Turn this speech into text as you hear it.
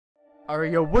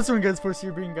Alright, yo, what's up guys, first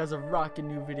here bringing you guys a rockin'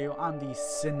 new video on the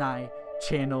Sinai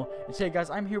channel. And today guys,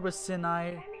 I'm here with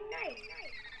Sinai.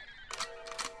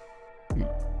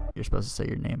 You're supposed to say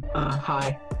your name.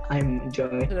 Hi, I'm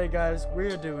Joey. Today guys,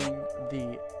 we're doing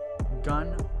the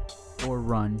gun or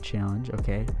run challenge,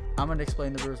 okay? I'm gonna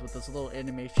explain the rules with this little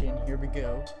animation. Here we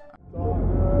go.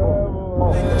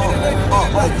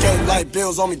 Okay, like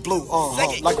bills on me blue,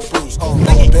 like a bruise,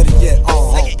 better yet,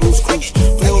 blues cruise.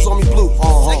 Bills on me blue,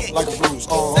 like a bruise,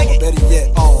 better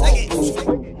yet, blues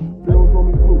cruise.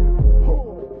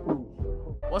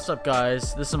 What's up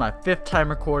guys, this is my 5th time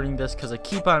recording this because I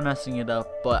keep on messing it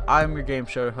up, but I'm your game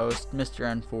show host,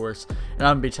 Mr. Enforce, and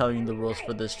I'm going to be telling you the rules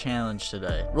for this challenge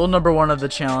today. Rule number 1 of the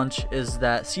challenge is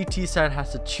that CT side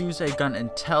has to choose a gun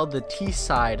and tell the T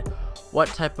side what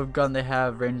type of gun they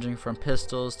have, ranging from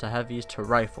pistols to heavies to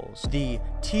rifles. The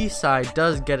T side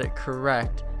does get it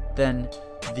correct, then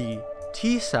the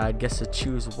T side gets to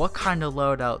choose what kind of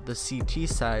loadout the CT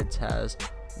side has,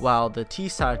 while the T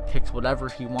side picks whatever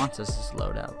he wants as his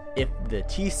loadout. If the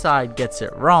T side gets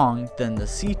it wrong, then the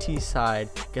CT side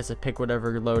gets to pick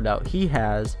whatever loadout he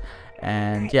has,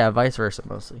 and yeah, vice versa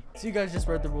mostly. So you guys just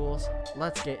read the rules,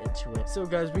 let's get into it. So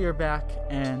guys, we are back,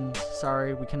 and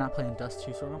sorry we cannot play on Dust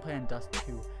 2, so we're gonna play on Dust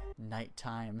 2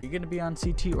 nighttime. Are you gonna be on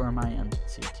CT or am I on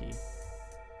CT?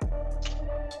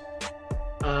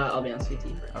 I'll be on CT.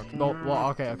 Okay, well,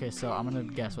 okay, so I'm gonna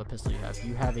guess what pistol you have.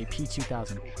 You have a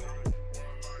P2000.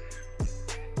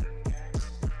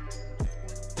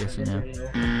 Yes or no?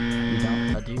 You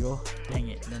don't? A deagle? Dang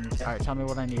it. Then, alright, tell me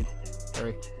what I need.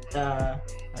 Hurry.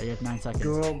 You have 9 seconds.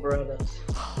 Dual brothers.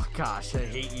 Oh gosh, I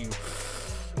hate you.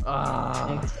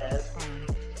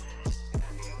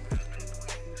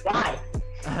 Why?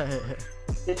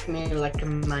 Hit me like a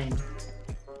mine.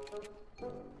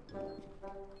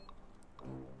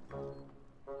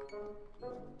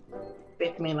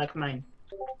 Hit me like mine.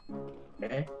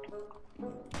 Okay.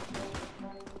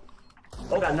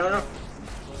 Oh god, no.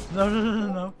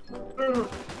 No.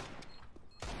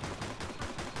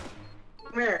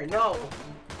 Come here, no.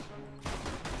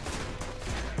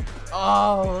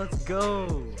 Oh, let's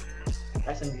go.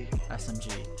 SMG.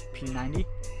 P90?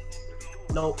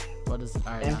 Nope. What is,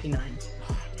 alright. MP9.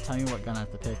 Tell me what gun I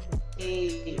have to pick.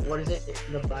 Hey, what is it?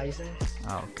 The Bison?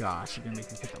 Oh gosh, you're gonna make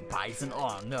me pick the Bison?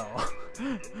 Oh no.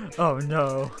 Oh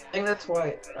no. I think that's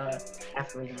why,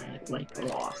 after I,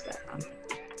 lost that round.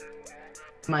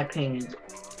 My opinion is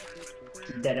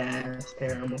dead ass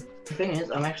terrible. The thing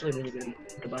is, I'm actually really good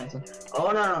at the Bison.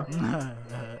 Oh no!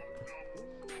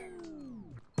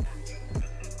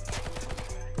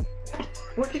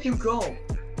 Where did you go?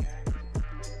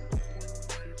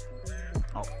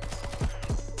 Oh.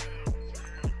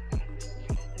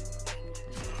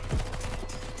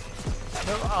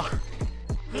 No, oh.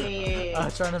 Yeah. I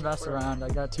was trying to mess around. I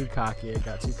got too cocky.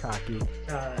 Heavy.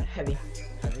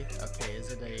 Heavy? Okay,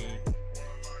 is it a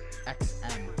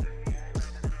XM?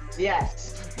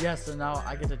 Yes. Yeah, so now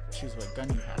I get to choose what gun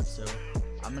you have. So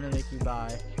I'm gonna make you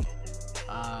buy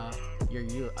a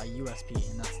USP,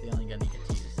 and that's the only gun you get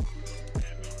to use.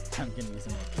 I'm gonna use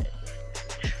an AK.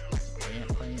 We ain't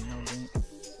playing no game.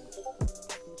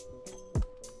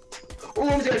 Oh,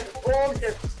 I'm dead.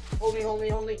 Hold me. Oh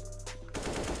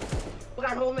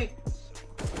god, hold me.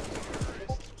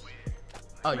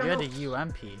 Oh, you had a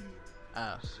UMP.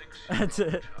 Oh. That's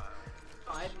it.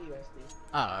 Oh, I have the USD.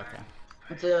 Oh, okay.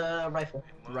 It's a rifle.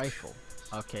 Rifle.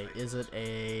 Okay, is it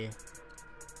a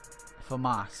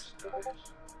FAMAS?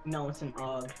 No, it's an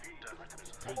AUG.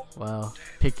 Well,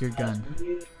 pick your gun.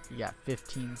 You got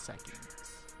 15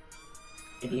 seconds.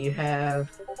 Do you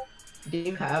have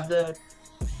the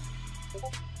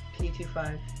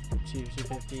P25?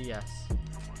 250, yes.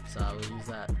 So I will use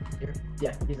that. Here?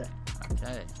 Yeah, use that.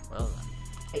 Okay, well then.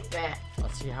 Take that.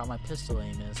 Let's see how my pistol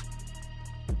aim is.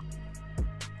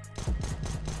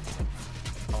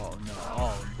 Oh no!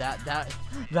 Oh,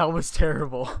 that was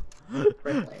terrible.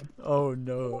 Oh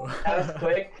no! That was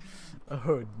quick.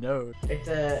 Oh no! It's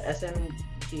a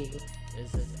SMG.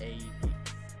 Is it a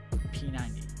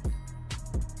P90?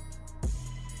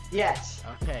 Yes.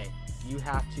 Okay, you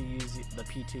have to use the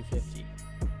P250.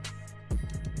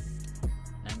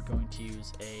 I'm going to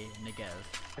use a Negev.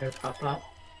 There, pop.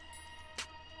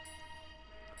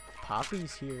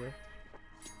 Poppy's here.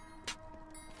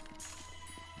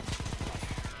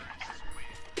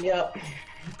 Yep.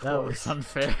 That was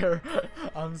unfair.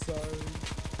 I'm sorry.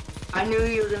 I knew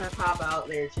you were gonna pop out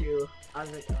there too. I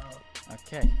was like, oh.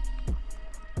 Okay.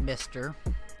 Mister,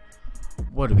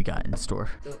 what do we got in store?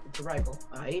 It's a rifle,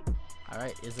 alright?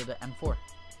 Alright, is it an M4?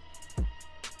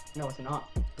 No, it's not.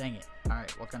 Dang it.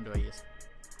 Alright, what gun do I use?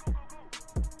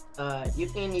 You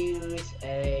can use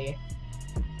a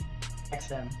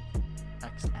XM.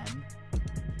 XN?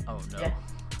 Oh no. Yeah.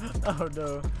 Oh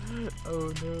no.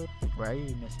 Oh no. Where are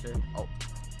you, mister? Oh.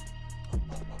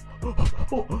 Oh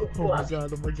my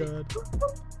god, oh my god.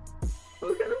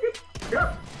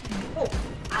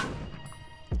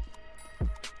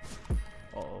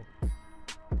 Uh-oh.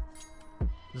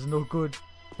 This is no good.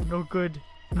 No good.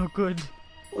 No good.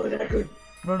 Oh, that good.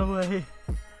 Run away.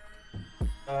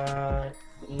 Hi.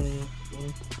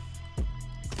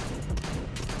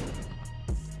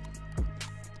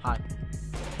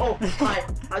 Oh, hi.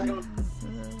 How's it going?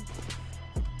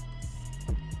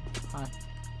 Hi.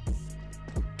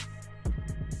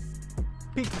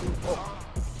 Peekaboo.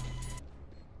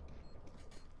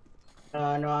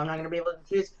 Oh. No, I'm not gonna be able to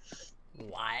choose.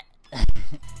 What?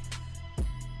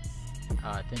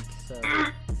 I think so.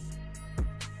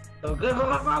 So good, go,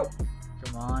 go, go!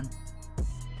 Come on.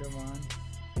 Come on.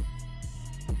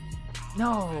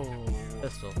 No!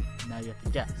 Pistol. Now you have to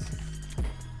guess.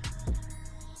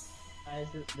 Is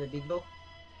it the big bow?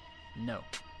 No.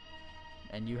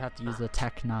 And you have to use the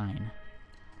Tech 9.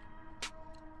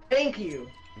 Thank you!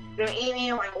 You're gonna eat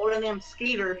me like one of them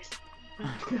skaters.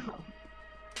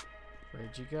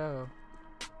 Where'd you go?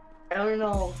 I don't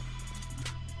know.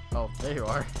 Oh, there you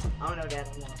are. I don't know, Dad,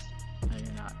 I'm lost. No,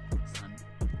 you're not, son.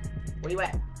 Where you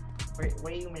at? Where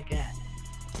are you making at?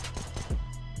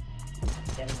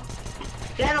 Dad, I'm lost.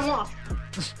 Dad, I'm lost!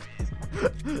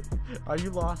 Are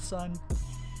you lost, son?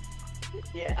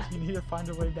 Yeah. You need to find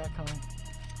a way back home.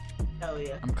 Hell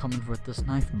yeah. I'm coming with this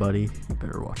knife, buddy. You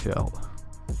better watch out.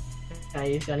 Can I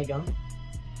use any gun?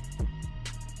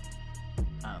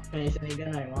 Oh. Can I use any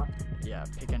gun I want? Yeah,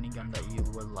 pick any gun that you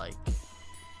would like.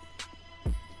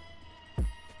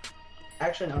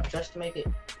 Actually, no, just to make it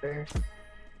fair,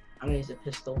 I'm gonna use a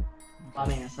pistol. I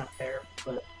mean, it's not fair,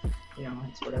 but, you know,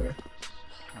 it's whatever.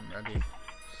 I'm ready.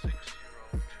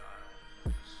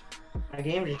 My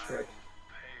game just tripped.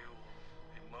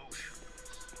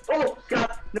 Oh,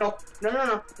 God! No! No, no,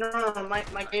 no, no, no, no,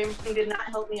 my game did not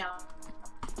help me out.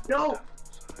 No!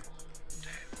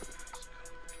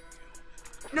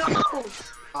 No!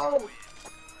 Oh!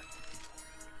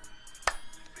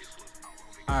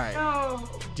 Alright. No!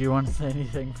 Do you want to say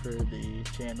anything for the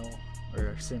channel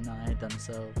or Sinai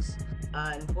themselves?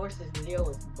 Enforce's video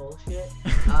was bullshit.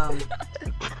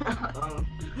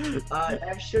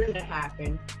 That shouldn't have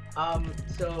happened.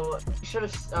 So you should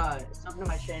have subbed to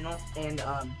my channel and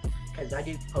because I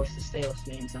do post the stalest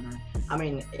names on her. I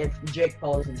mean, if Jake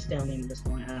Paul isn't a stale name at this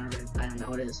point, I don't know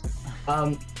what it is.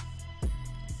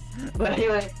 But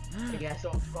anyway, I guess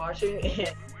I'm watching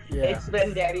it. Yeah. It's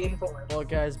been Daddy and Force. Well,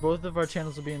 guys, both of our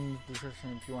channels will be in the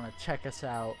description if you want to check us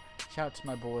out. Shout out to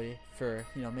my boy for,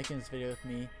 you know, making this video with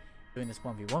me, doing this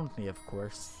 1v1 with me, of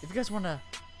course. If you guys want a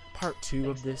part 2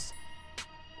 of this,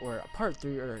 or a part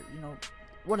 3, or, you know,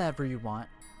 whatever you want,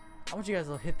 I want you guys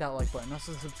to hit that like button.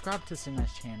 Also, subscribe to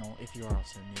Sinai's channel if you are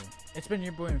also new. It's been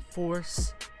your boy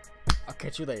Enforce. I'll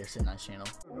catch you later, Sinai's channel.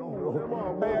 I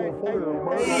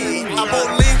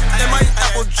bought lean in my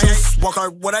apple juice. Walk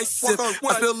hard what I sip. I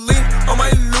feel lean on my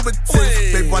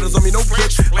Louboutins. Big bottles on me, no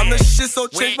bitch. I'm the shit, so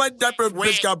change my diaper.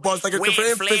 Bitch got balls like a crib for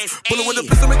infants. Pullin' with a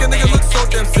pistol, make a nigga look so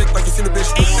damn sick. Like you seen a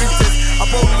bitch with 3 tits. I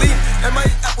bought lean in my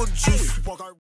apple juice. Walk hard.